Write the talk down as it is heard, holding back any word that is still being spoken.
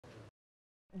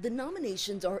The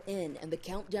nominations are in, and the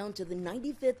countdown to the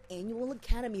 95th Annual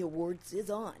Academy Awards is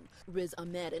on. Riz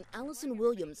Ahmed and Allison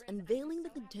Williams unveiling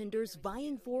the contenders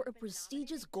vying for a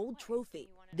prestigious gold trophy.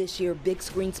 This year, big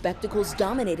screen spectacles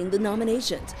dominating the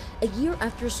nominations, a year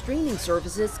after streaming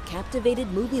services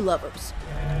captivated movie lovers.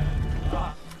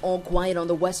 All Quiet on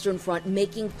the Western Front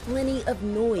making plenty of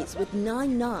noise with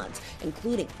 9 nods,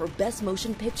 including for Best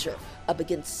Motion Picture, up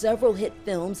against several hit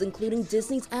films including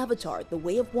Disney's Avatar, The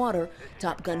Way of Water,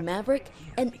 Top Gun Maverick,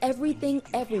 and Everything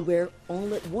Everywhere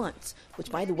All at Once,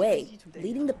 which, by the way,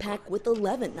 leading the pack with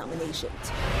 11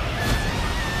 nominations.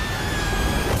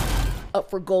 Up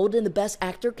for gold in the Best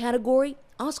Actor category,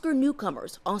 Oscar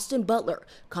newcomers Austin Butler,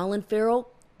 Colin Farrell,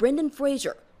 Brendan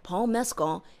Fraser, Paul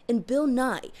Mescal, and Bill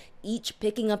Nye, each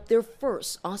picking up their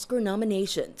first Oscar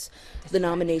nominations. The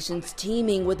nominations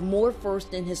teeming with more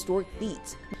first and historic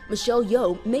feats. Michelle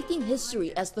Yeoh making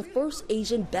history as the first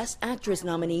Asian Best Actress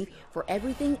nominee for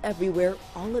Everything Everywhere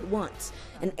All at Once,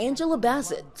 and Angela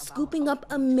Bassett scooping up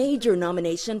a major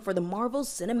nomination for the Marvel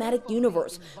Cinematic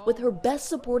Universe with her Best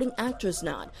Supporting Actress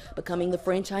nod, becoming the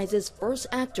franchise's first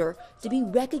actor to be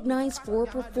recognized for a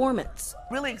performance.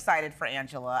 Really excited for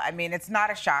Angela. I mean, it's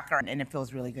not a shocker, and it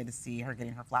feels really good to see her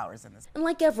getting her flowers in this. And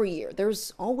like every year,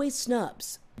 there's always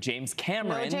snubs. James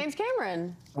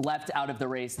Cameron left out of the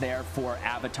race there for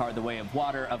Avatar, The Way of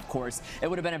Water, of course. It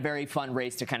would have been a very fun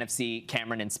race to kind of see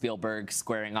Cameron and Spielberg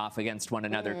squaring off against one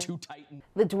another. Two titans.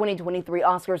 The 2023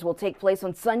 Oscars will take place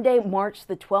on Sunday, March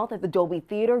the 12th at the Dolby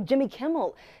Theater. Jimmy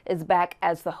Kimmel is back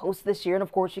as the host this year, and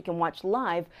of course you can watch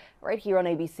live right here on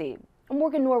ABC. I'm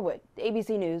Morgan Norwood,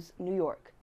 ABC News, New York.